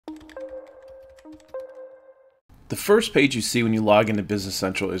The first page you see when you log into Business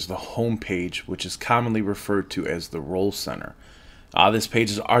Central is the home page, which is commonly referred to as the Role Center. This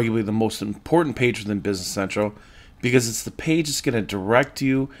page is arguably the most important page within Business Central because it's the page that's going to direct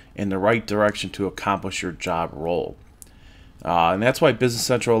you in the right direction to accomplish your job role. And that's why Business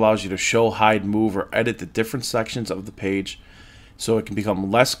Central allows you to show, hide, move, or edit the different sections of the page so it can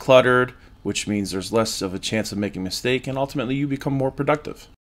become less cluttered, which means there's less of a chance of making a mistake, and ultimately you become more productive.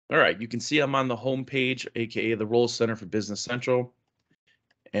 All right, you can see I'm on the home page, aka the Role Center for Business Central.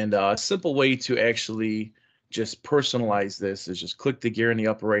 And a simple way to actually just personalize this is just click the gear in the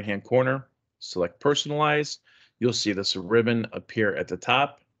upper right hand corner, select Personalize. You'll see this ribbon appear at the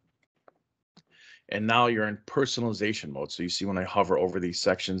top. And now you're in personalization mode. So you see when I hover over these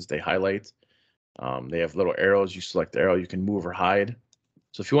sections, they highlight. They have little arrows. You select the arrow, you can move or hide.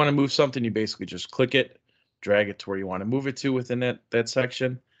 So if you want to move something, you basically just click it, drag it to where you want to move it to within that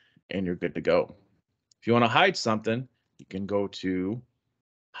section, and you're good to go. If you want to hide something, you can go to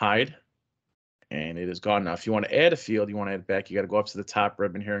hide, and it is gone. Now, if you want to add a field, you want to add it back, you got to go up to the top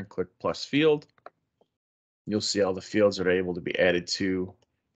ribbon here and click plus field. You'll see all the fields that are able to be added to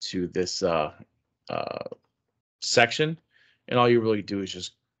this section. And all you really do is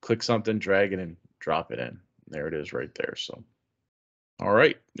just click something, drag it, and drop it in. There it is right there. So, all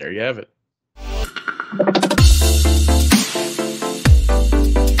right, there you have it.